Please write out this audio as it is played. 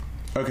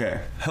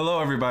Okay,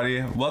 hello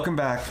everybody. Welcome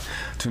back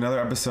to another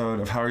episode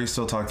of How Are You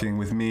Still Talking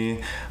with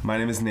me. My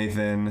name is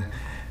Nathan,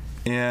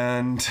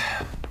 and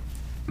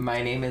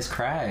my name is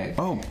Craig.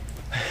 Oh,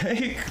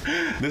 hey,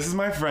 this is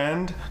my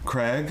friend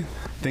Craig.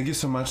 Thank you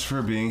so much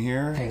for being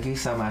here. Thank you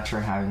so much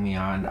for having me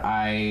on.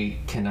 I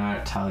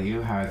cannot tell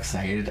you how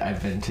excited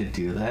I've been to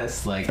do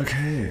this.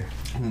 Okay.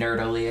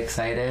 Nerdily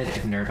excited,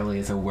 if nerdily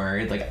is a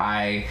word.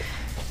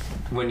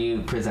 When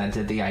you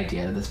presented the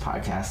idea of this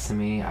podcast to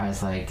me, I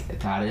was like,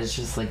 that is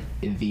just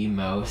the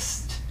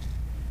most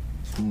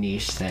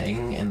niche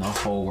thing in the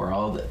whole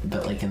world,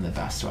 but in the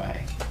best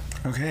way.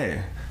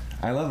 Okay.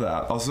 I love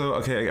that. Also,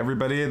 okay,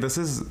 everybody, this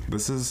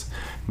is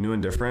new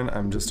and different.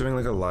 I'm just doing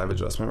a live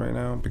adjustment right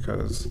now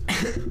because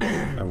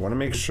I want to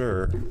make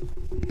sure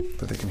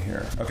that they can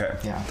hear. Okay.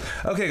 Yeah.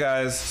 Okay,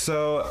 guys,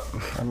 so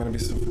I'm going to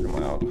be so freaking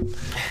loud.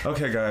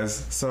 Okay, guys,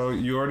 so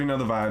you already know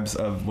the vibes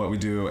of what we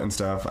do and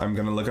stuff. I'm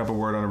going to look up a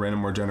word on a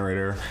random word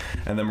generator,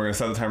 and then we're going to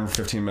set the timer for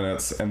 15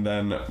 minutes, and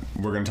then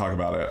we're going to talk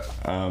about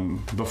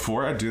it.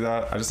 Before I do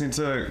that, I just need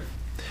to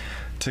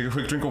take a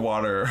quick drink of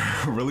water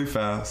really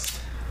fast.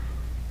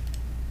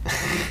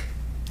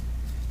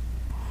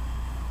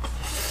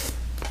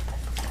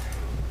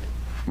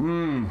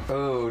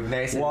 Oh,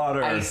 nice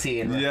water. And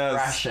icy and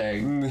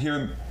refreshing.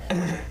 Here,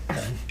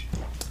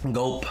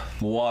 gulp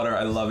water.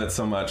 I love it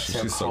so much.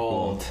 So She's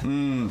cold. So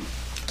cool.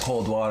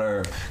 Cold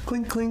water.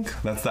 Clink clink.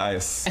 That's the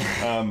ice.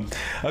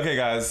 Okay,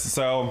 guys.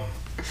 So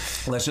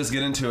let's just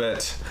get into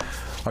it.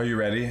 Are you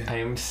ready? I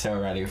am so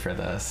ready for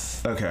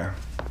this. Okay.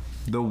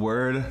 The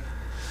word.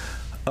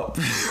 Oh,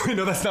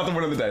 no, that's not the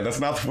word of the day. That's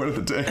not the word of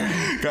the day.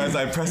 Guys,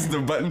 I pressed the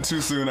button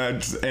too soon,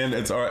 and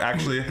it's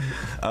actually,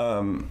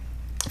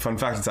 fun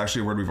fact, it's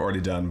actually a word we've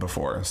already done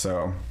before.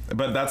 So,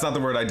 but that's not the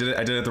word. I did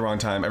it at the wrong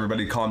time.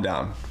 Everybody calm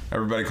down.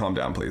 Everybody calm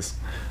down, please.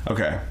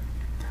 Okay.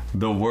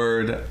 The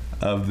word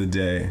of the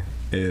day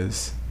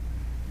is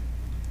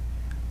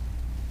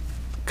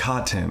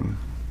cotton.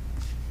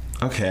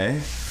 Okay.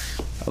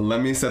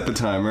 Let me set the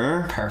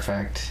timer.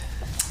 Perfect.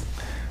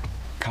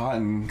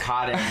 Cotton.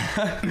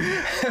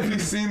 Have you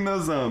seen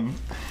those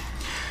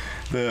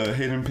the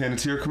Hayden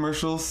Panettiere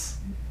commercials?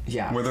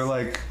 Yeah. Where they're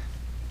like,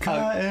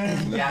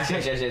 cotton. Yes.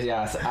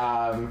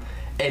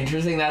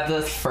 Interesting that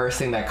the first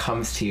thing that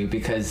comes to you,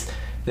 because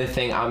the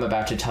thing I'm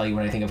about to tell you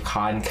when I think of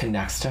cotton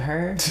connects to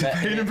her.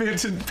 Hayden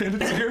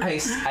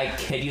Panettiere? I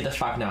kid you the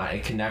fuck not.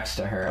 It connects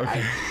to her.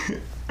 Okay.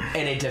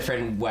 In a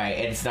different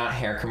way. It's not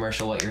hair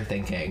commercial what you're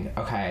thinking.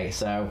 Okay,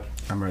 so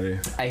I'm ready.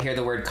 I hear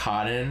the word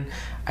cotton.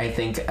 I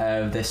think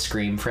of the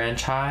Scream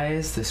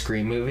franchise, the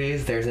Scream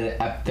movies. There's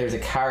a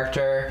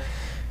character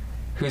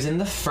who's in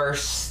the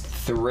first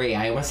three.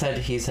 I almost said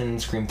he's in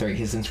Scream 3.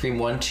 He's in Scream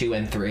 1, 2,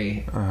 and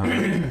 3.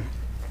 Uh-huh.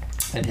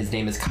 And his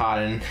name is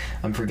Cotton.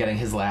 I'm forgetting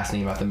his last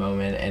name at the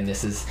moment, and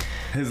this is...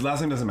 His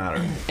last name doesn't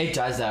matter. It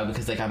does, though,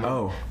 because I'm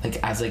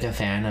as a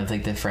fan of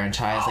the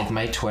franchise,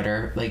 my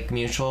Twitter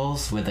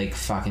mutuals would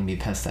fucking be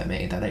pissed at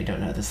me that I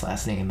don't know this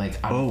last name. It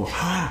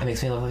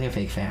makes me look like a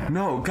fake fan.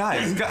 No,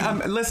 guys,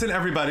 listen,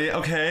 everybody.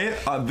 Okay,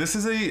 this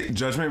is a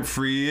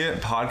judgment-free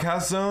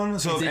podcast zone.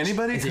 So if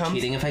anybody is it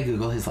cheating if I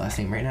Google his last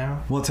name right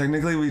now? Well,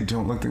 technically, we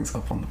don't look things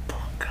up on the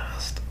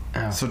podcast.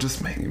 Oh. So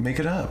just make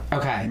it up.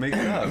 Okay. Make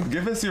it up.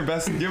 Give us your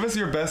best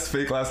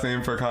fake last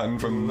name for Cotton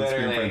from the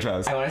Scream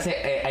franchise. I want to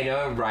say I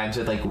know it rhymes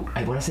with I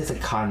want to say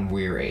it's Cotton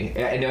Weary.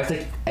 I know it's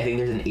I think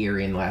there's an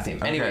Erie in the last name.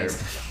 Okay.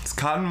 Anyways, it's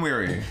Cotton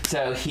Weary.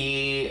 So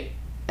he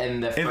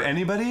and the if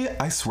anybody,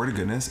 I swear to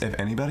goodness, if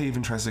anybody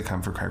even tries to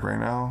come for Craig right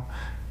now,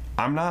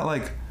 I'm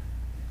not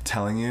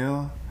telling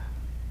you.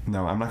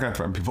 No, I'm not going to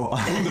threaten people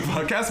on the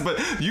podcast,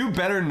 but you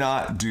better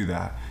not do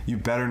that. You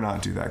better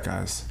not do that,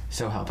 guys.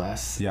 So help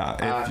us.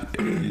 Yeah.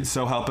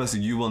 So help us.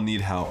 You will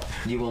need help.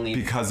 You will need...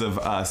 Because of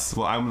us.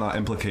 Well, I will not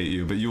implicate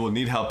you, but you will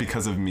need help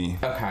because of me.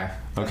 Okay.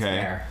 That's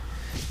fair.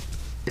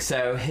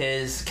 So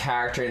his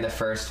character in the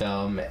first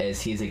film is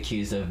he's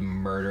accused of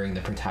murdering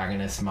the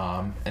protagonist's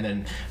mom. And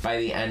then by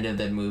the end of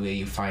the movie,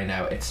 you find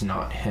out it's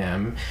not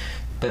him.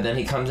 But then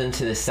he comes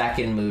into the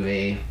second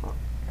movie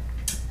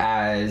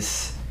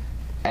as...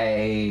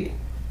 I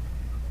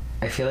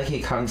feel like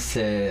he comes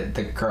to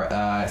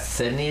the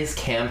Sydney's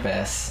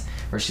campus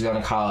where she's going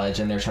to college,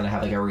 and they're trying to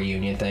have a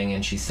reunion thing,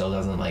 and she still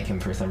doesn't like him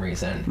for some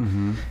reason.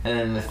 Mm-hmm.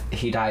 And then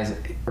he dies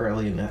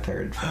early in the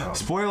third film.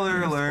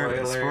 Spoiler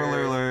alert!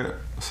 Spoiler alert!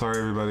 Sorry,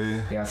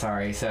 everybody. Yeah,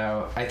 sorry.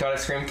 So I thought of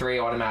Scream 3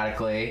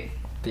 automatically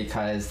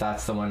because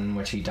that's the one in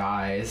which he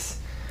dies.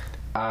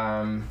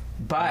 So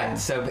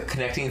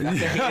connecting back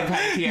to Hayden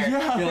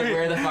Panettiere, you're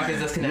where the fuck is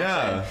this connection?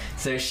 Yeah.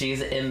 So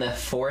she's in the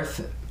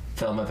fourth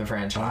film of the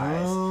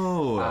franchise.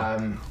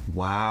 Oh.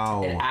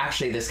 Wow. And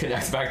actually, this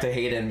connects back to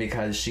Hayden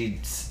because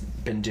she's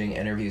been doing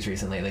interviews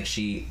recently.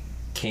 She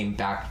came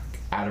back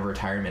out of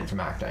retirement from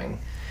acting.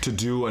 To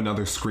do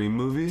another Scream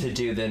movie? To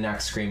do the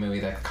next Scream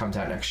movie that comes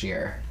out next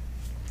year.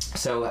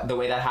 So the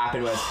way that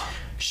happened was...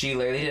 She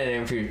literally did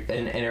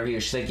an interview.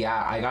 She's like,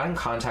 yeah, I got in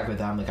contact with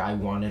them. I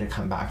wanted to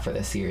come back for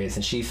this series.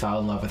 And she fell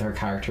in love with her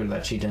character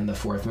that she did in the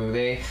fourth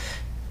movie.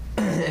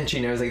 and she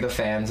knows like the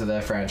fans of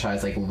the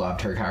franchise like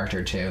loved her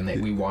character too,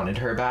 and we wanted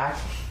her back.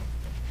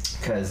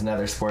 Because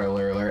another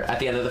spoiler alert, at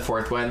the end of the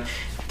fourth one,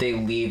 they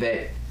leave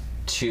it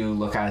to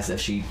look as if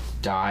she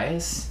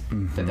dies.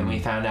 But then we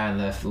found out in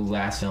the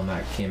last film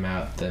that came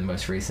out, the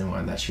most recent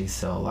one, that she's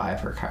still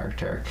alive, her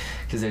character.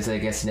 Because there's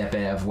like a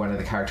snippet of one of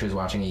the characters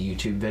watching a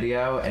YouTube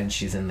video, and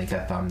she's in like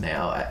a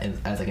thumbnail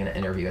as like an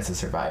interview as a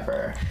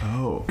survivor.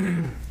 Oh.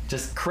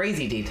 Just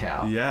crazy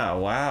detail. Yeah,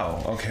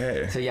 wow.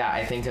 Okay. So yeah,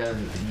 I think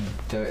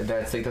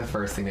that's like the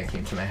first thing that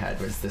came to my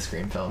head was the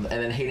Scream film.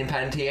 And then Hayden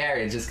Panettiere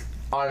is just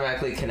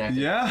automatically connected.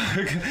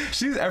 Yeah,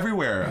 she's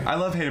everywhere. I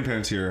love Hayden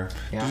Panettiere.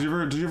 Yeah.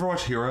 Did you ever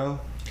watch Hero?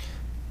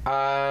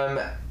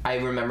 I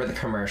remember the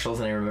commercials,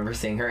 and I remember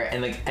seeing her,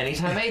 and like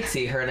anytime I'd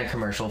see her in a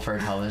commercial for a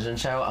television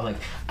show, I'm like,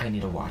 I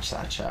need to watch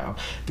that show,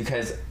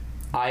 because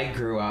I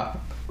grew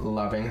up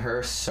loving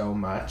her so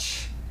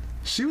much.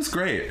 She was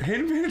great.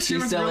 Hayden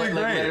Panettiere was really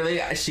great.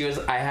 Literally,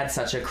 I had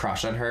such a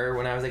crush on her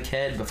when I was a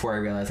kid before I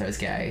realized I was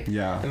gay.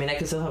 Yeah. I mean, I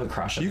could still have a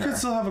crush on her. You could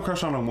still have a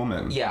crush on a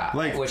woman. Yeah,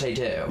 like, which I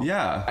do.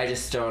 Yeah. I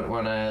just don't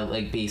want to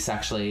like be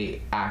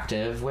sexually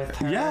active with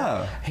her.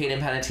 Yeah. Hayden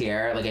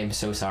Panettiere, like, I'm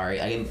so sorry.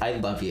 I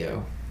love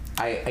you.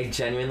 I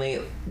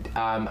genuinely,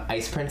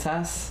 Ice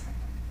Princess.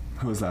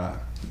 Who is that?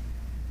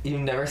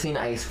 You've never seen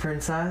Ice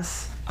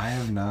Princess? I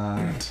have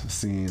not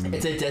seen.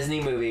 It's a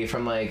Disney movie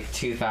from like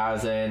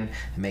 2000,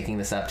 making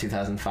this up,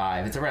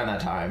 2005. It's around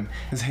that time.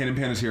 Is Hayden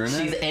Panettiere in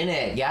it? She's in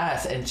it,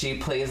 yes, and she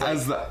plays like...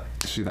 Is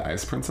she the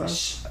Ice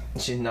Princess?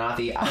 She's not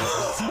the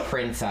Ice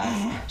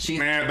Princess.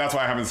 Man, that's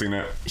why I haven't seen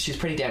it. She's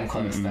pretty damn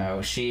close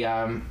though. She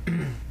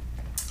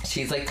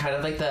she's like kind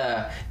of like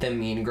the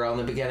mean girl in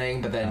the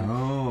beginning, but then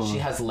she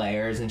has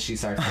layers and she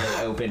starts to like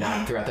open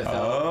up throughout the film.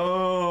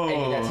 Oh.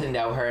 And you get to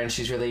know her, and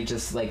she's really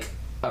just like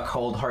a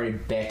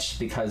cold-hearted bitch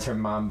because her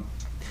mom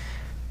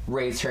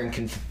raised her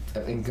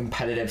in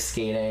competitive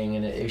skating,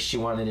 and if she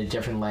wanted a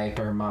different life,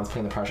 but her mom's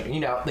putting the pressure.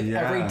 You know, like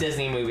every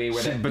Disney movie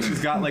where but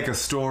she's got like a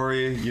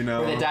story, you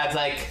know. Where the dad's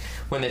like,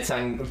 when the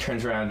son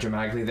turns around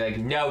dramatically, they're like,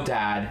 "No,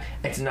 Dad,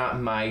 it's not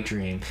my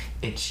dream,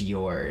 it's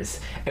yours."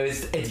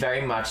 It's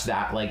very much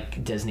that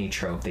like Disney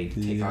trope they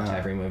take onto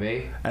every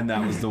movie. And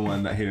that was the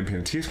one that Hayden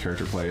Panettiere's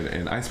character played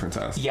in Ice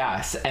Princess.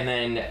 Yes, and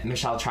then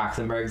Michelle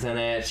Trachtenberg's in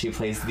it. She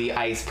plays the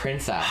Ice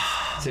Princess.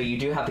 So you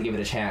do have to give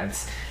it a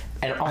chance.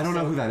 And also, I don't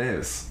know who that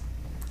is.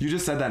 You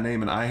just said that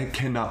name, and I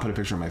cannot put a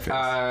picture in my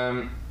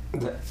face.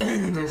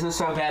 This is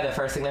so bad. The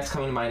first thing that's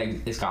coming to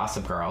mind is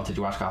Gossip Girl. Did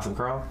you watch Gossip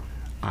Girl?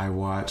 I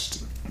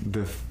watched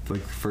the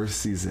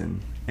first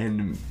season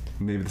and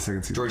maybe the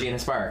second season. Georgina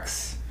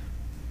Sparks.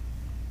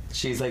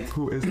 She's like,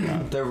 who is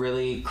that? The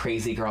really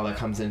crazy girl that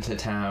comes into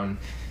town,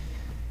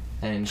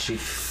 and she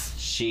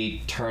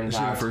turns out. Is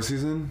she in the first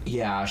season?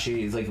 Yeah,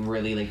 she's like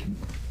really like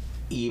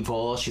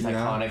evil. She's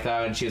iconic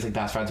though, and she was like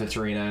best friends with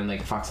Serena and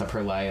like fucks up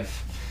her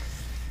life.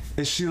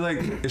 Is she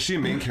a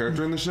main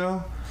character in the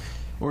show?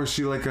 Or is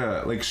she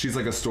she's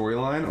like a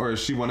storyline, or is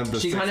she one of the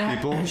six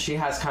people? She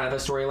has kind of a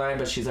storyline,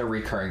 but she's a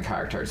recurring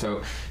character.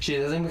 So she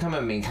doesn't become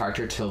a main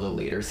character till the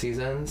later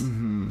seasons.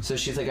 Mm-hmm. So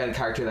she's like a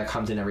character that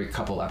comes in every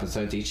couple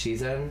episodes each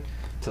season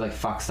to like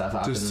fuck stuff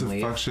up just and then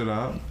leave. Fuck shit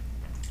up.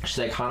 She's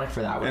iconic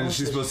for that. And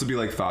she's supposed to be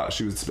like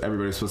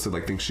everybody's supposed to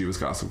like think she was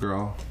Gossip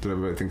Girl. Did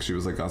everybody think she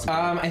was like Gossip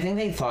Girl? I think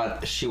they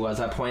thought she was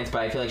at points,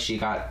 but I feel like she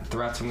got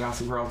threats from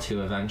Gossip Girl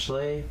too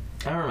eventually.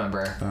 I don't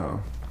remember. Oh.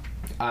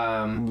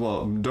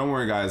 Well, don't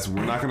worry, guys.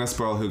 We're not going to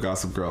spoil who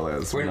Gossip Girl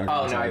is.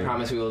 I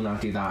promise we will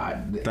not do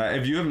that.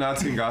 If you have not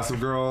seen Gossip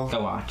Girl,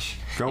 go watch.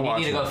 You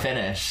need to go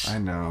finish. I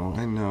know.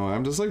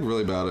 I'm just like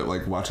really bad at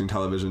like watching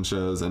television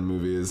shows and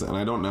movies, and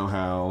I don't know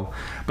how.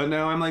 But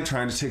now I'm like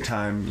trying to take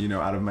time,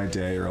 out of my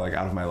day or like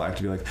out of my life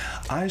to be like,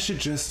 I should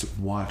just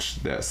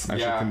watch this. I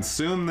should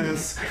consume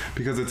this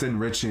because it's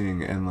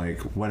enriching and like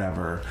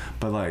whatever.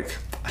 But like,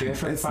 do it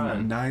for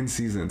fun. 9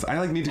 seasons. I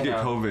like need to get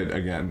COVID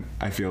again.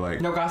 I feel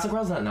like. No, Gossip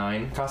Girl's not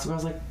 9. Gossip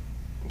Girl's like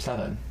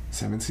 7.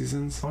 7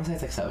 seasons? I want to say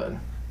it's like 7.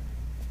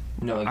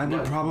 No,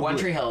 like probably One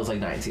Tree Hill is like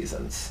 9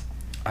 seasons.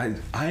 I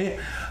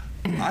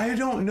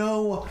don't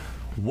know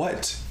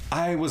what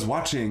I was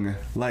watching,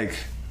 like,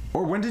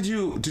 or when did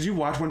you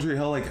watch One Tree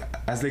Hill like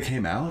as they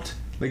came out?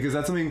 Like, is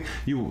that something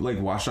you like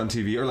watched on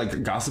TV, or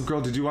like Gossip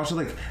Girl? Did you watch it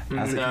like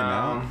as it came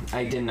out?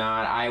 I did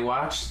not. I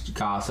watched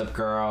Gossip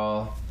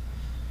Girl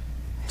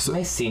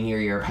my senior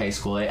year of high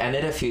school. It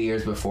ended a few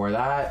years before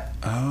that.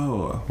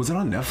 Oh, was it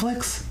on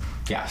Netflix?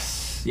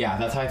 Yes. Yeah,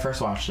 that's how I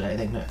first watched it. I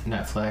think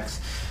Netflix.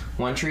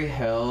 One Tree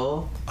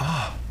Hill.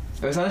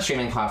 It was on a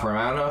streaming platform.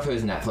 I don't know if it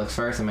was Netflix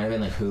first. It might have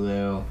been like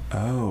Hulu.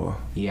 Oh.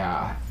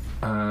 Yeah.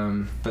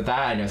 But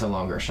that I know is a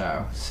longer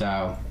show.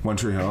 So. One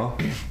Tree Hill?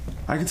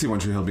 I could see One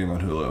Tree Hill being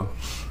on Hulu.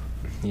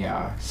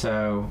 Yeah.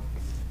 So.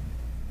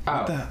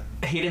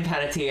 Hayden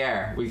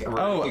Panettiere. We're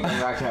gonna keep going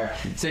back to her.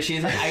 So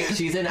she's in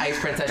Ice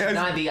Princess. She's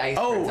not the Ice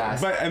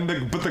Princess.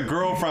 But the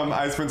girl from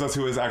Ice Princess,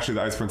 who is actually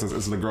the Ice Princess,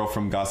 is the girl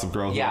from Gossip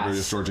Girl, who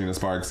is Georgina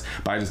Sparks.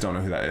 But I just don't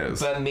know who that is.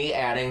 But me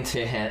adding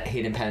to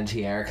Hayden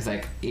Panettiere,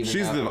 because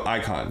she's the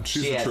icon.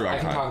 She's the true icon. I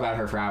can talk about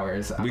her for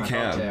hours.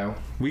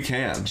 We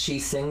can. She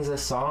sings a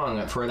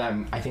song for that.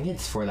 I think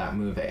it's for that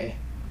movie.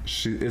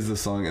 She is the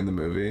song in the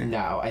movie.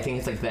 No, I think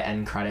it's like the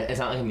end credit. It's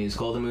not like a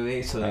musical, the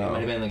movie, so it might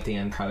have been like the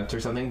end credits or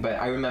something. But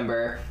I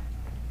remember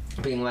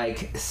being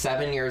like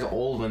 7 years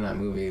old when that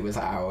movie was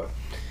out,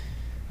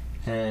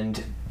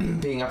 and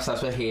being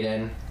obsessed with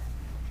Hayden,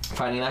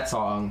 finding that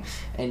song,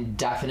 and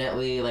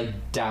definitely like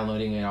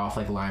downloading it off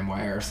like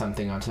LimeWire or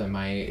something onto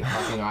my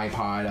fucking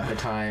iPod at the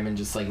time, and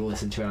just like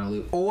listen to it on a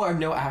loop. Or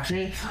no,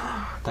 actually,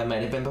 that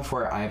might have been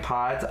before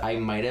iPods. I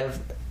might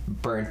have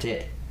burnt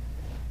it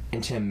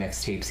into a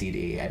mixtape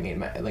CD. I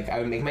mean, I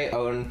would make my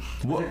own.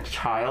 What a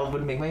child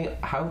would make my.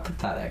 How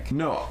pathetic.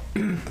 No,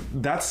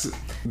 that's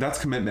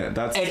commitment.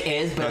 It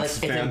is, but like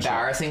it's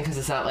embarrassing because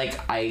it's not like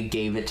I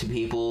gave it to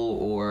people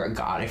or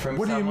got it from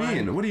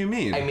someone. What do you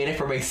mean? I made it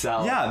for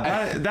myself.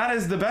 Yeah, that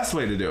is the best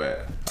way to do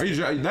it. Are you?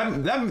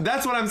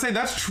 That's what I'm saying.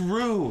 That's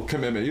true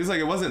commitment. It was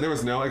like there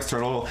was no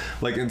external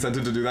like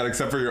incentive to do that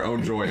except for your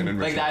own joy and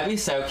enrichment. Like that'd be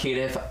so cute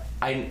if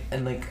out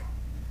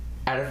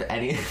of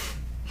any.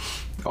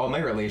 All my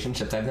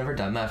relationships, I've never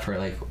done that for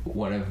like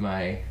one of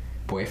my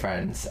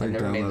boyfriends. I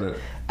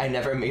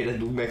never made a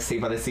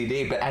mixtape on a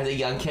CD, but as a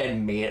young kid,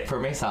 made it for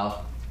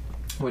myself.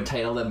 Would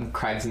title them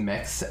Craig's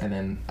Mix, and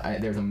then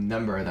there's a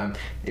number of them.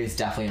 It was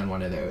definitely on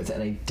one of those,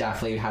 and I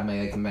definitely had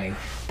my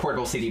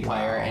portable CD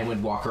player and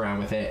would walk around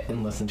with it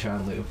and listen to it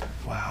on loop.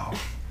 Wow.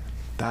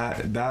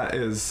 That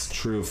is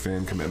true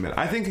fan commitment.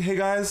 I think, hey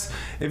guys,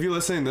 if you're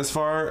listening this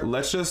far,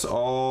 let's just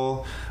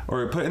all,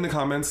 or put in the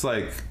comments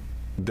like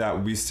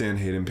that we stand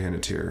Hayden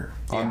Panettiere.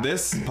 Yeah. On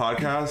this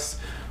podcast,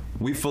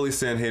 we fully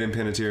stand Hayden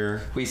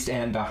Panettiere. We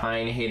stand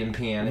behind Hayden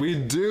Pan. We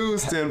do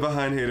stand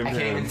behind Hayden Pan. I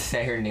can't even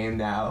say her name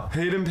now.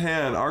 Hayden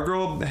Pan. Our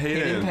girl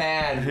Hayden.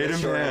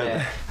 Hayden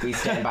Pan. We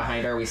stand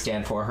behind her. We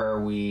stand for her.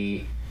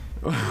 We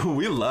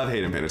love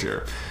Hayden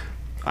Panettiere.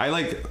 I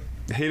like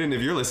Hayden,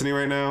 if you're listening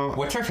right now.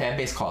 What's her fan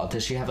base called?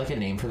 Does she have like a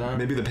name for them?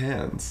 Maybe the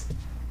Pans.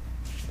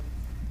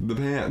 The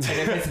Pans. And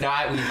if it's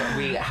not,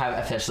 we have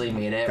officially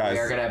made it. Guys, we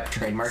are going to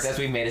trademark this.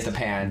 We've made it the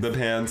Pans. The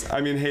Pans. I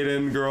mean,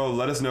 Hayden, girl,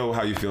 let us know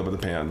how you feel about the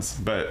Pans.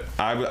 But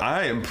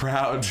I am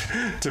proud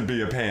to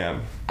be a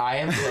Pan. I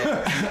am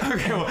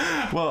too.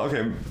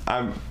 Okay.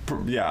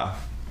 Yeah.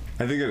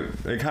 I think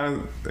it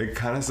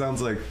kind of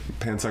sounds like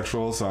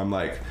pansexual. So I'm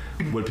like,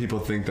 would people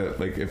think that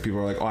like if people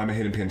are like, oh, I'm a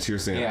Hayden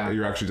Panettiere fan,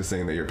 you're actually just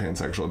saying that you're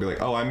pansexual? Be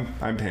like, oh,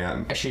 I'm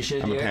Pan. She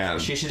should do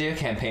a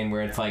campaign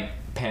where it's like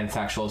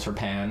pansexuals for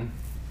Pan.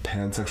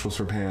 Pansexuals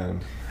for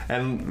Pan.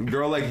 And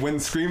girl, like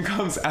when Scream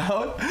comes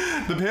out,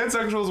 the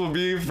pansexuals will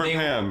be for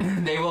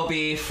Pan. They will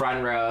be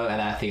front row at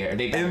that theater.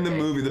 In the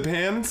movie, the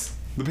pans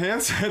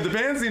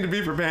need to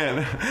be for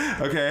Pan,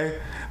 okay?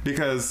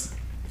 Because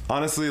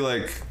honestly,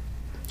 like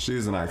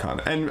she's an icon.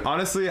 And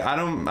honestly,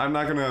 I'm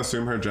not gonna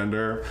assume her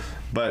gender,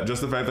 but just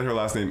the fact that her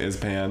last name is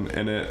Pan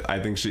in it, I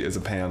think she is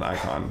a Pan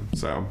icon.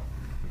 So.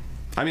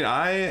 I mean,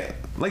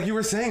 like you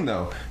were saying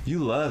though, you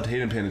loved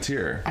Hayden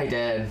Panettiere. I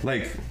did.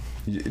 Like.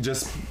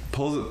 Just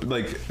pulls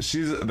like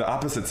she's the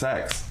opposite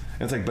sex.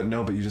 And it's like,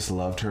 but you just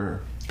loved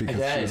her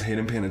because she was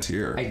Hayden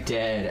Panettiere. I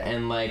did,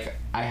 and like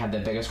I had the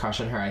biggest crush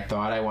on her. I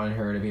thought I wanted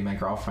her to be my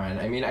girlfriend.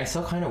 I mean, I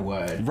still kind of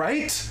would.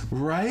 Right.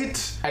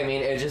 I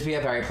mean, it'd just be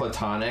a very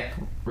platonic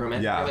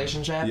romantic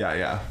relationship.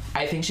 Yeah.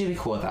 I think she'd be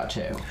cool with that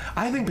too.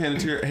 I think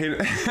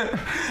Hayden.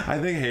 I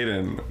think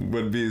Hayden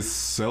would be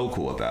so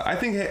cool with that. I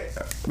think.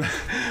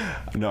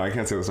 No, I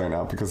can't say this right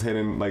now because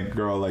Hayden, like,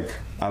 girl, like,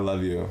 I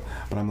love you,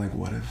 but I'm like,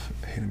 what if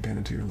Hayden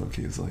Panettiere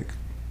low-key is like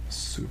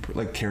super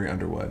like Carrie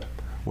Underwood?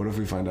 What if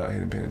we find out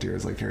Hayden Panettiere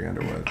is like Carrie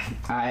Underwood?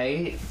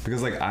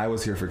 Because like I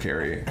was here for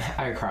Carrie.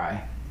 I would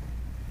cry.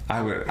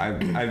 I would.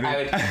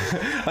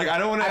 Like I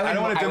don't want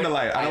to dim the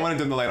light. I don't want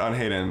to dim the light on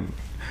Hayden.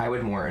 I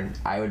would mourn.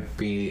 I would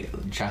be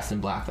dressed in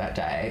black that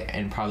day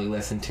and probably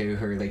listen to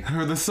her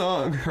the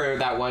song. Her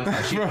that one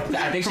song.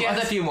 I think she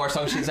has a few more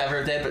songs she's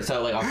ever did, but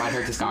so like I'll find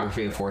her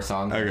discography of 4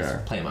 songs and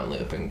just play them on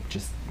loop and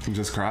just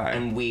cry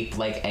and weep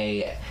like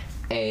a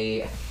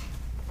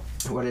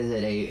what is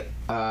it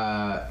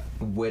a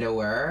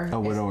widower? A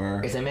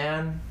widower is a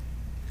man.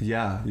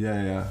 Yeah.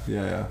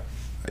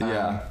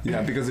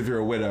 Because if you're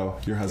a widow,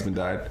 your husband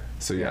died.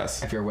 So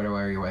yes. If you're a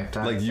widower, your wife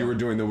died. Like you were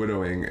doing the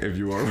widowing. If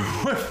you are,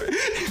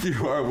 if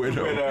you are a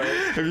widow.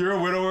 If you're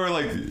a widower,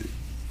 like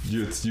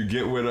you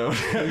get widowed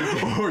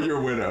or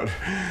you're widowed.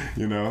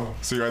 You know.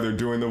 So you're either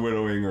doing the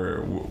widowing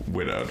or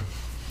widowed.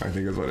 I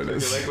think is what it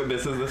is. I feel like when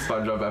this is the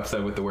SpongeBob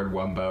episode with the word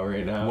wumbo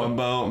right now.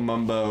 Wumbo,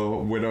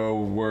 mumbo, widow,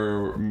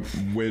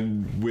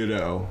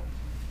 widow,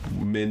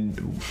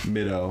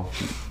 middow.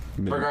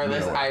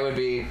 Regardless, I would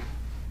be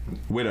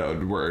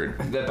widowed word.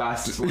 The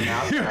best one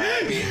out there.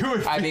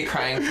 I'd be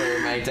crying for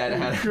my dead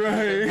head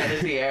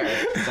of the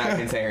air. So I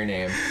can say her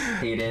name.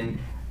 Hayden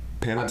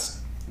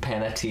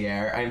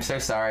Panettiere. I'm so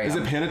sorry. Is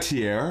it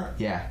Panettiere?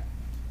 Yeah.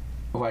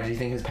 Why did you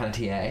think it was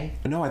Panettiere?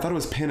 No, I thought it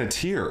was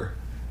Panettiere.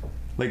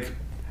 Like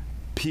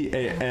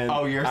P-A-N.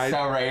 Oh, you're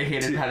so right.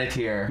 Hayden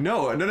Panettiere.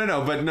 No.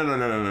 But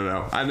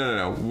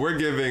no. We're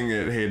giving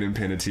it Hayden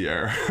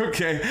Panettiere,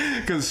 okay?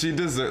 Because she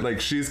deserves,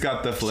 like, she's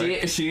got the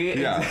flick. She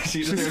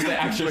deserves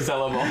the extra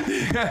syllable.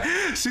 Yeah,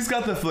 she's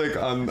got the flick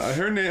on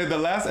her name. The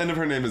last end of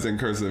her name is in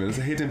cursive. It's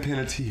Hayden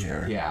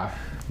Panettiere. Yeah.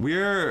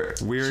 We're.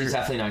 She's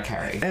definitely not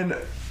Carrie. And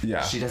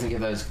yeah, she doesn't give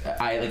those.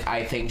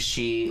 I think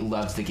she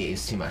loves the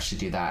gays too much to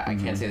do that. I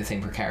can't say the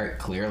same for Carrie.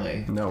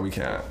 Clearly. No, we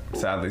can't.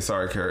 Sadly,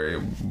 sorry, Carrie.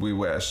 We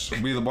wish.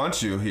 We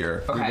want you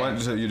here. Okay. We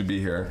want you to be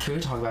here. Can we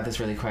talk about this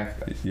really quick?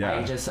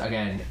 Yeah.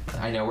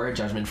 I know we're a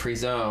judgment-free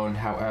zone.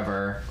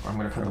 However, I'm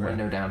gonna put the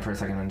window down for a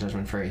second on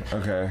judgment-free.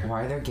 Okay.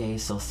 Why are there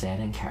gays still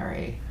standing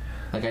Carrie?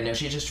 Like, I know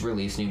she just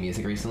released new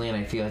music recently, and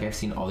I feel like I've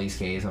seen all these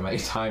gays on my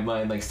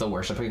timeline, like, still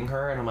worshiping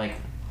her, and I'm like,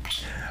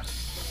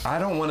 I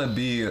don't want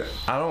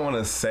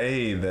to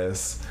say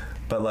this,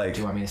 but like. do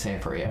you want me to say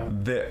it for you?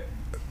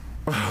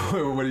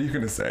 What are you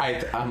gonna say?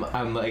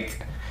 I'm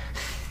like,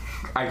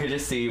 I could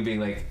just see you being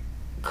like,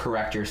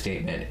 correct your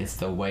statement. It's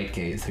the white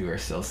gays who are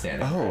still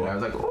standing. Oh. And I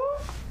was like, ooh.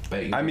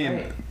 But I mean,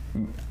 right.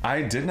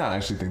 I did not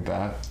actually think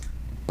that,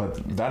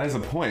 but that is a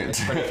point.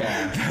 It's pretty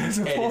fair. That is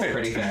a point. It's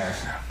pretty fair.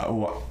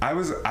 I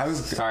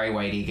was. Sorry,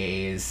 whitey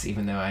gays.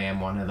 Even though I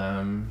am one of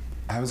them.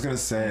 I was gonna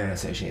say. I don't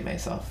associate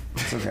myself.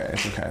 It's okay.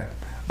 It's okay.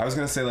 I was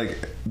gonna say,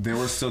 like, there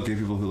were still gay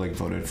people who like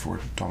voted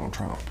for Donald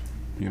Trump.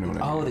 You know what I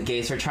mean? Oh, the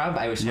gays for Trump.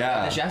 I was talking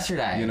about this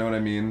yesterday. You know what I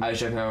mean? I was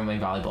joking around with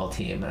my volleyball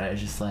team, and I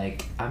was just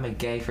like, I'm a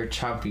gay for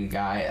Trump, you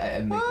guy.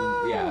 And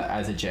yeah,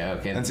 as a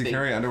joke. And see,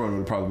 Carrie Underwood would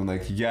have probably been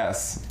like,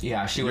 yes.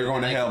 Yeah, she would. You're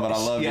going to hell, but I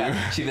love you.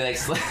 She'd be like,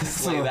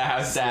 slay the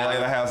house down.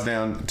 Slay the house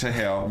down to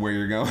hell where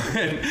you're going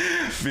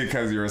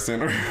because you're a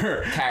sinner.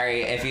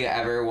 Carrie, if you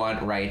ever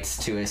want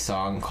rights to a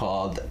song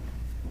called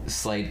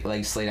slay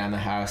down the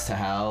house to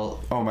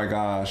hell. Oh my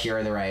gosh. Here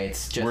are the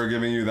rights. We're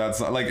giving you that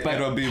song. Like,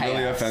 it'll be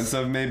really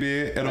offensive, maybe.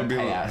 It'll be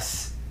pay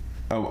us.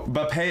 Oh,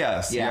 but pay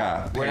us.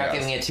 Yeah. We're not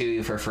giving it to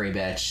you for free,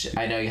 bitch.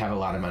 I know you have a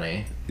lot of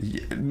money.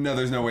 No,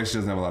 there's no way she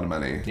doesn't have a lot of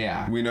money.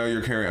 Yeah. We know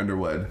you're Carrie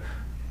Underwood.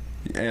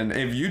 And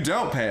if you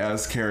don't pay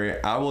us,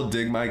 Carrie, I will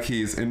dig my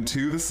keys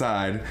into the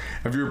side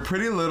of your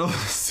pretty little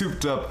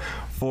souped up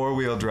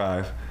 4-wheel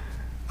drive.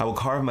 I will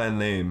carve my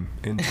name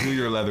into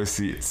your leather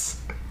seats.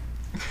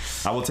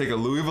 I will take a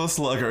Louisville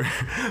Slugger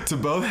to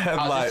both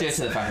headlights. I'll just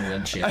do it to the fucking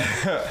windshield.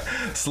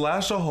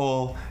 Slash a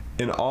hole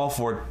in all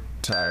 4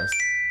 tires.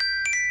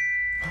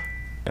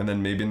 And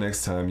then maybe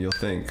next time you'll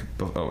think.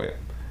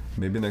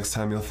 Maybe next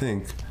time you'll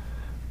think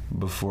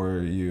before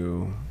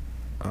you.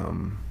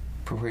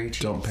 Before you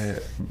cheat. Don't pay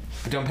it.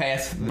 Don't pay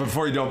us.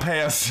 Before you don't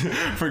pay us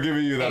for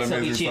giving you that amazing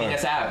So you cheating song.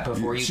 us out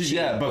before you cheat.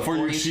 Yeah, before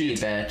you cheat,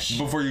 bitch.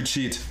 Before you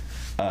cheat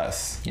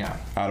us. Yeah.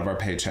 Out of our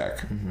paycheck.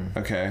 Mm-hmm.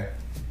 Okay.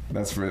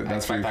 That's for you,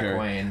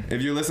 Carrie.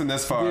 If you listen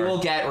this far, we will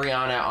get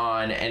Rihanna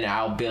on, and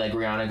I'll be like,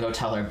 Rihanna, go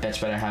tell her,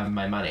 bitch, better have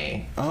my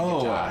money.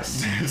 Oh, to give to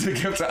us. To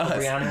give to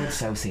us. Rihanna would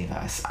so save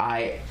us.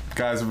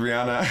 Guys,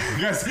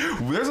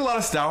 there's a lot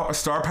of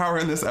star power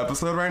in this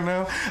episode right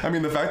now. I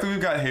mean, the fact that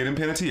we've got Hayden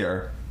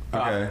Panettiere.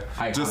 Okay,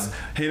 just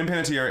Hayden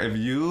Panettiere. If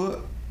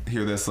you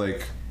hear this,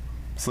 like,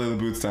 slay the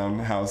boots down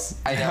house.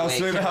 I know.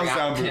 Slay the house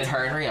down boots. Can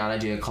her and Rihanna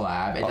do a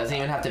collab? It doesn't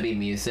even have to be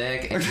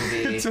music. It could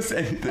be just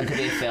anything. It could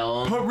be a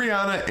film. Put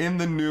Rihanna in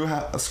the new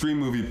Scream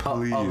movie,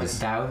 please. Oh,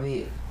 that would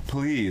be.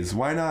 Please,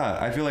 why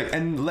not? I feel like,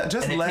 and it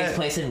takes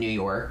place in New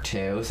York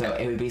too, so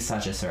it would be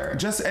such a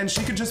surge. And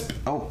she could just.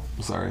 Oh,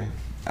 sorry.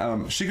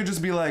 She could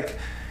just be like,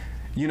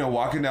 you know,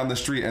 walking down the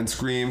street, and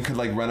Scream could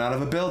like run out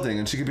of a building,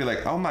 and she could be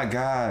like, oh my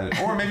god.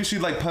 Or maybe she'd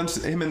like punch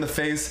him in the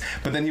face,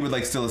 but then he would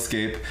like still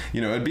escape.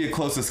 You know, it'd be a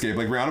close escape.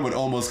 Like, Rihanna would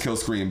almost kill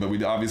Scream, but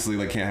we obviously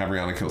like can't have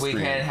Rihanna kill Scream.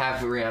 We can't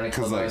have Rihanna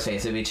kill Ghostface.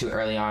 It'd be too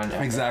early on.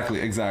 Exactly.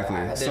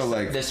 So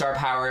like the star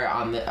power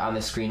on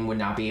the screen would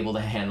not be able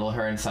to handle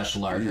her in such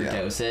larger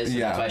doses. So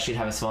that's why she'd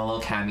have a small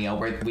little cameo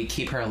where we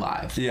keep her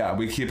alive. Yeah,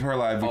 we keep her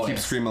alive. We keep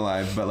Scream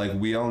alive. But like,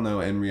 we all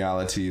know in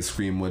reality,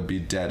 Scream would be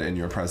dead in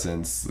your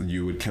presence.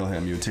 You would kill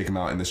him. You would take him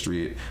out in the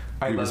street.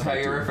 I love how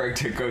you're referring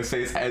to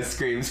Ghostface as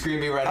Scream.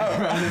 Scream be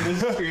running around in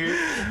the street.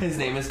 His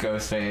name is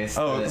Ghostface.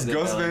 Oh, it's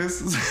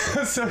Ghostface.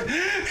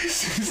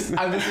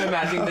 I'm just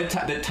imagining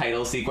the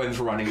title sequence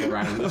running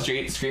around in the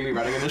street. Scream be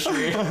running in the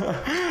street.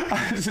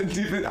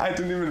 I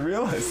didn't even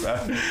realize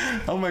that.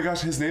 Oh my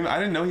gosh, his name. I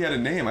didn't know he had a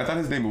name. I thought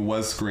his name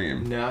was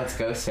Scream. No, it's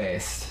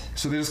Ghostface.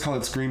 So they just call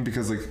it Scream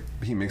because like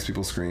he makes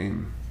people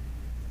scream.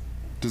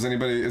 Is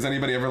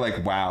anybody ever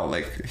like, wow,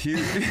 like is he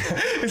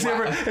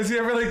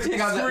ever like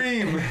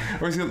Scream?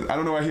 Or is he, I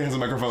don't know why he has a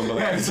microphone, but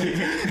like,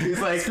 he's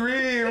like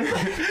Scream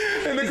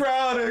in the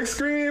crowd, like,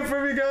 scream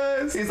for me,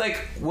 guys. He's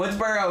like,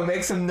 Woodsboro,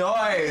 make some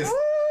noise.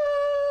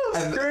 Woo!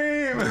 And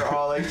Scream. They're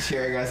all like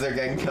cheering as they're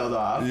getting killed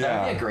off. Yeah.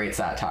 That'd be a great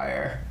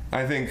satire.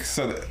 I think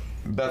so.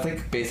 That's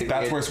like basically.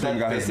 That's where Scream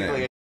got his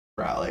name.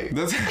 Rally.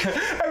 That's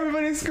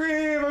everybody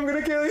scream! I'm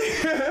gonna kill you!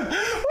 Woo!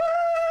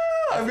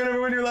 I'm gonna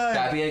ruin your life.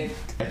 That'd be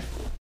a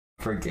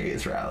for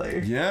gays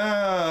rally.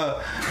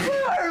 Yeah.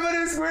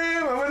 Everybody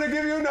scream. I'm gonna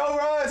give you no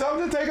rights. I'm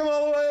gonna take them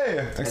all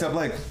away. Except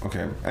like,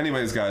 okay.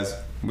 Anyways, guys,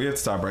 we have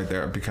to stop right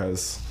there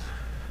because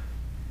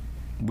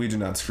we do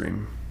not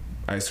scream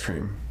ice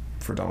cream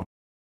for Donald.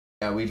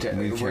 Yeah, we're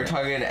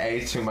talking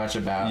too much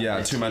about.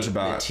 Yeah, too much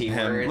about the T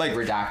him. word, like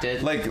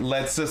redacted. Like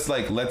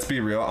let's be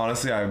real.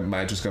 Honestly, I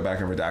might just go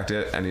back and redact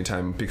it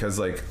anytime because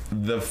like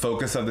the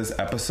focus of this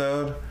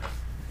episode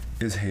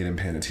is Hayden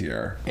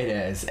Panettiere. It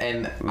is,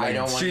 and Like, I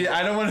don't need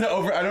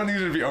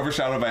her to be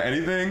overshadowed by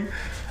anything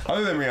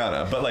other than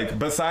Rihanna. But like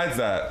besides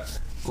that,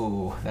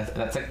 ooh,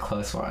 that's a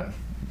close one.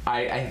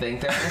 I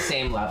think they're on the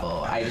same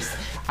level. I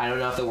don't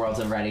know if the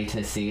world's ready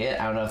to see it.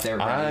 I don't know if they're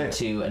ready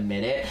to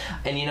admit it.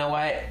 And you know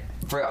what?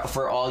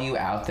 For all you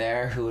out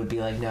there who would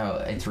be like, no,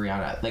 it's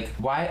Rihanna. Like,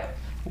 why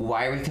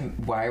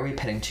are we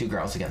pitting two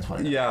girls against one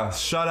another? Yeah,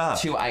 shut up.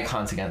 Two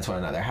icons against one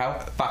another. How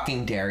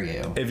fucking dare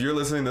you? If you're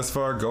listening this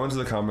far, go into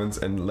the comments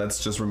and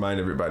let's just remind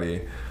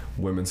everybody,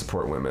 women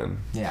support women.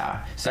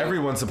 Yeah. So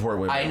everyone support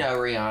women. I know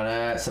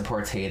Rihanna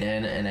supports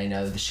Hayden, and I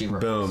know that she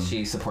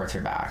supports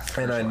her back.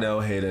 And I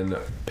know Hayden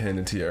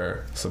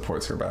Panettiere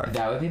supports her back.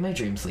 That would be my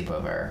dream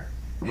sleepover.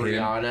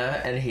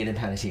 Rihanna and Hayden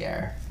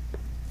Panettiere.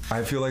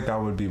 I feel like that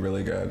would be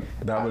really good.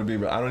 That would be.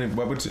 I don't even.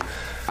 What would you?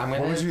 I'm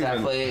gonna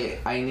definitely.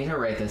 I need to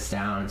write this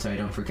down so I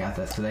don't forget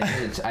this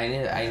because I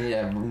need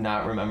to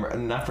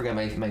not forget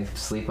my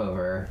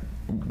sleepover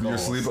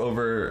goals. Your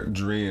sleepover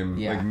dream.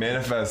 Yeah. Like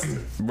manifest.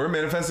 We're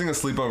manifesting a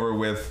sleepover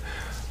with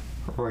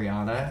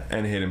Rihanna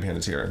and Hayden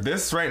Panettiere.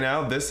 This right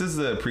now. This is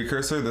the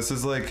precursor. This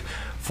is like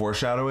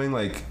foreshadowing.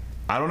 Like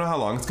I don't know how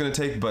long it's gonna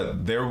take, but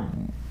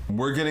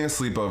we're getting a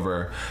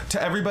sleepover.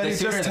 To everybody,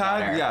 just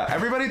tag,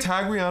 everybody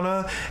tag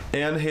Rihanna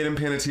and Hayden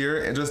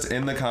Panettiere and just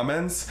in the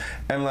comments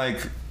and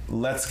like,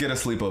 let's get a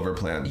sleepover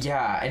planned.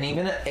 Yeah, and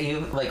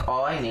even like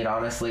all I need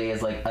honestly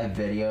is like a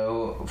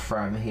video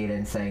from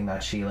Hayden saying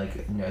that she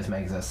like knows my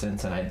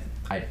existence, and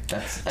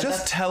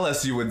that's tell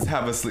us you would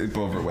have a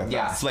sleepover with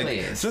us. Like,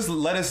 please. Just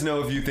let us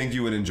know if you think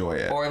you would enjoy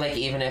it. Or like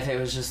even if it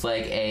was just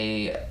like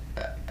a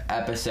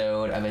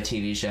episode of a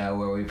TV show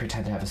where we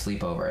pretend to have a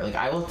sleepover. Like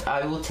I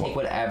will take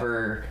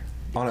whatever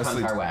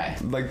honestly comes our way.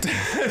 Like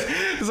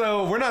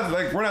so we're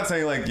not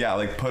saying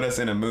like put us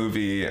in a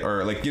movie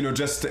or like, you know,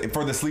 just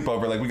for the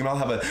sleepover. Like we can all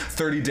have a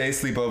 30-day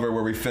sleepover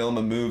where we film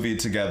a movie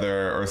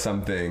together or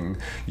something,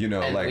 you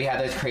know. And like we have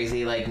those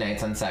crazy like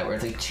nights on set where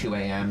it's like 2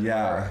 a.m.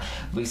 Yeah.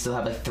 We still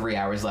have like 3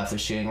 hours left of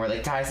shooting. We're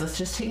like, guys, let's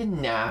just take a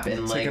nap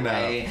in like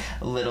my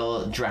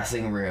little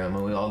dressing room,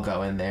 and we all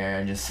go in there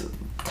and just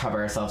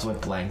cover ourselves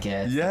with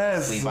blankets.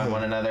 Yes. Sleep on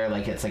one another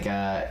like it's like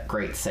a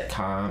great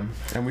sitcom.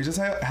 And we just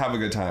have a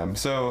good time.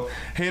 So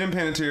Hayden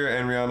Panettiere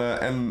and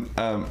Rihanna, and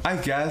I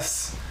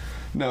guess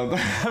no,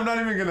 I'm not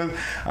even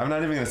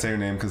gonna say her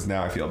name because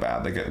now I feel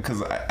bad. Like,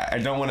 because I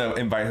don't want to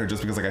invite her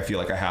just because like I feel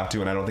like I have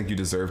to, and I don't think you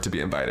deserve to be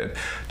invited.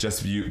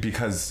 Just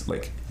because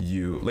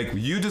you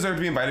deserve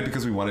to be invited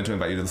because we wanted to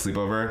invite you to the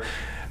sleepover.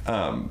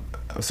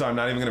 So I'm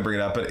not even gonna bring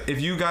it up. But if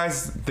you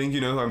guys think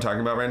you know who I'm talking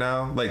about right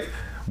now, like.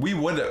 We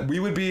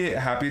would be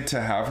happy to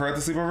have her at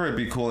the sleepover. It'd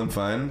be cool and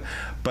fun,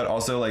 but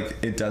also like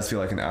it does feel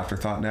like an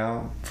afterthought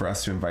now for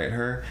us to invite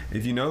her.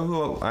 If you know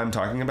who I'm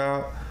talking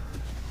about,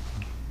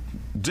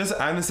 just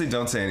honestly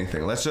don't say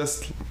anything. Let's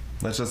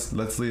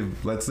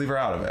leave her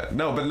out of it.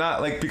 No, but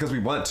not like because we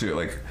want to.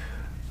 Like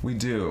we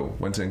do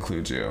want to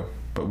include you,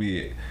 but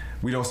we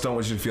don't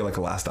want you to feel like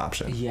a last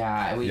option.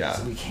 Yeah,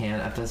 we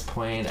can't at this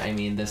point. I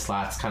mean, this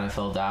slot's kind of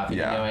filled up.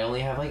 Yeah. You know, I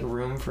only have like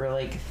room for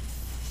like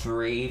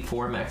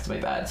 3-4 max to my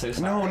bed, so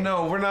sorry.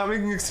 No, we're not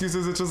making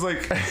excuses. It's just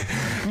like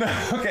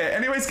no. Okay.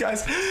 Anyways,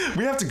 guys,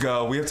 we have to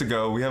go. We have a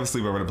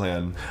sleepover to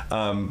plan.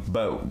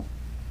 But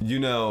you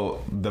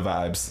know the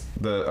vibes.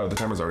 The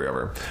timer's already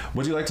over.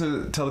 Would you like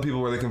to tell the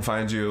people where they can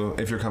find you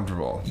if you're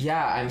comfortable?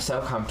 Yeah, I'm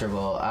so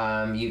comfortable.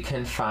 You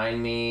can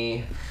find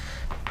me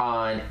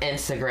on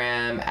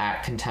Instagram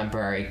at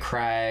Contemporary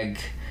Craig.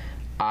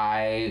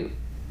 I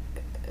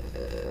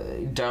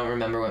don't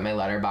remember what my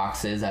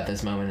letterbox is at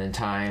this moment in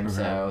time,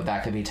 so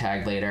that could be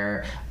tagged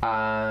later.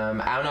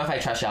 I don't know if I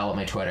trust y'all with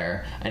my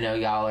Twitter. I know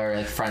y'all are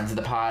like friends of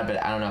the pod,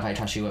 but I don't know if I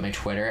trust you with my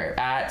Twitter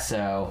at,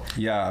 so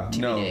yeah, TBD.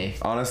 No,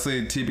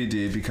 honestly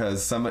TBD,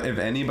 because if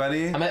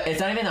anybody, it's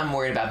not even I'm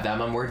worried about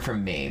them, I'm worried for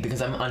me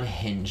because I'm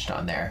unhinged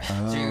on there.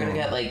 So you're gonna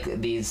get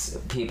like these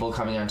people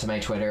coming onto my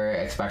Twitter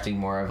expecting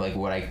more of like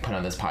what I put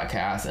on this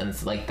podcast, and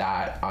it's like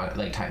that on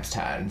like times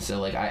 10.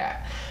 So like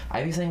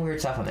I be saying weird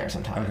stuff on there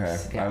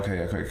sometimes.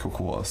 Okay,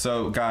 cool.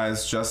 So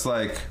guys, just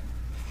like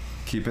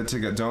keep it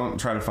together. Don't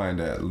try to find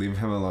it. Leave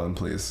him alone,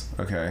 please.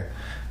 Okay.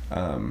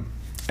 And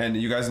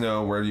you guys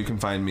know where you can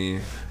find me.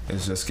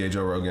 It's just Gay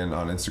Joe Rogan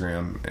on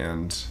Instagram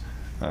and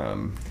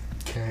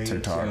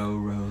TikTok. Joe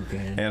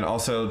Rogan. And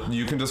also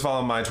you can just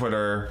follow my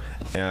Twitter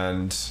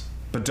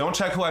but don't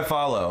check who I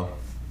follow,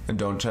 and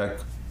don't check.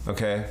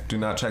 Okay, do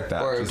not check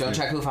that. Or don't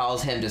check who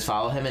follows him. Just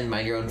follow him and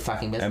mind your own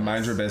fucking business. And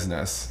mind your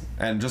business.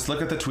 And just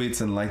look at the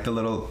tweets and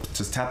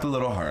just tap the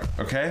little heart.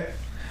 Okay?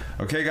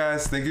 Okay,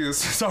 guys. Thank you.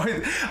 Sorry,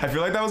 I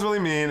feel like that was really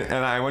mean,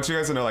 and I want you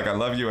guys to know, like, I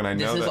love you, and I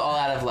know this is all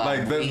out of love.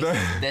 Like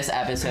this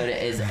episode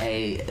is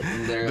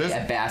literally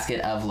a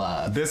basket of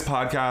love. This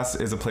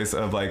podcast is a place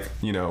of like,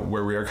 you know,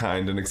 where we are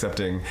kind and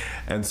accepting,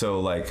 and so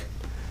like.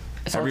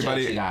 It's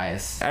everybody, you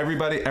guys.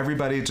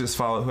 Everybody, just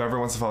follow whoever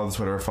wants to follow the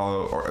Twitter,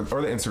 follow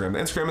or the Instagram. The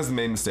Instagram is the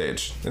main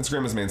stage.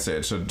 Instagram is the main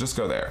stage, so just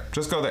go there.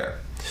 Just go there.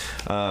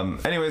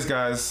 Anyways,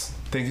 guys,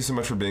 thank you so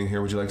much for being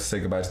here. Would you like to say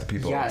goodbye to the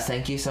people? Yes,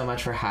 thank you so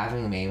much for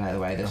having me. By the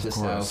way, this was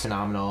so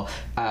phenomenal.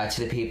 To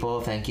the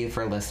people, thank you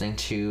for listening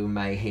to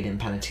my Hayden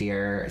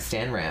Panettiere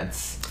Stan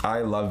rants.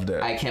 I loved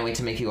it. I can't wait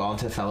to make you all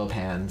into fellow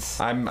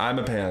pans. I'm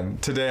a pan.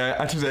 Today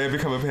I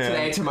become a pan.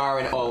 Today, tomorrow,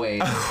 and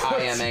always. I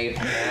am a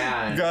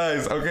pan.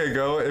 Guys, okay,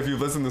 go. If you've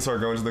listened this far,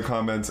 go into the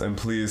comments and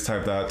please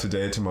type that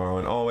today, tomorrow,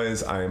 and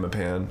always. I am a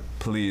pan.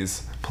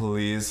 Please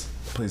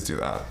do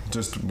that.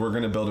 Just, we're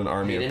going to build an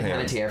army Hayden of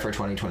pans. Hayden Panettiere for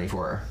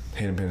 2024.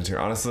 Hayden Panettiere.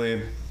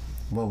 Honestly,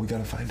 well, we got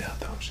to find out,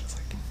 though. She's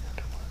like...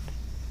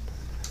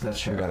 That's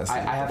true. I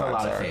have a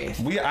lot of faith.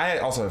 I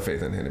also have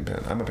faith in Hayden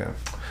Pan. I'm a pan.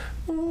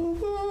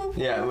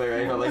 Yeah,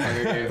 literally, I felt like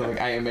Hunger Games.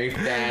 Like, I am a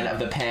fan of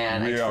the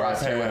pan. I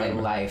trust her with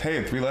my life.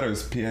 Hey, 3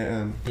 letters.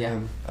 P-A-N. Yeah.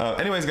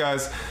 Anyways,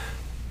 guys,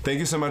 thank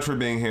you so much for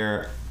being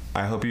here.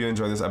 I hope you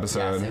enjoyed this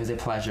episode. Yes, it was a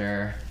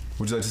pleasure.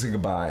 Would you like to say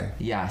goodbye?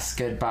 Yes,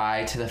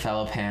 goodbye to the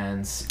fellow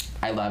pans.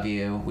 I love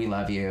you. We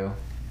love you.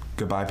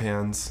 Goodbye,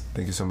 pans.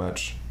 Thank you so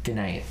much. Good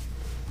night.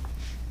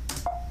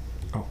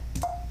 Oh.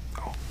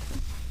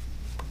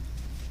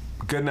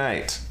 Good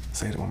night.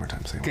 Say it one more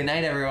time. Good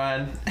night,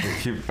 everyone.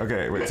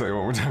 Okay, wait, say it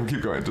one more time.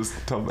 Keep going. Just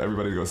tell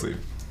everybody to go sleep.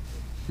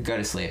 Go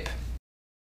to sleep.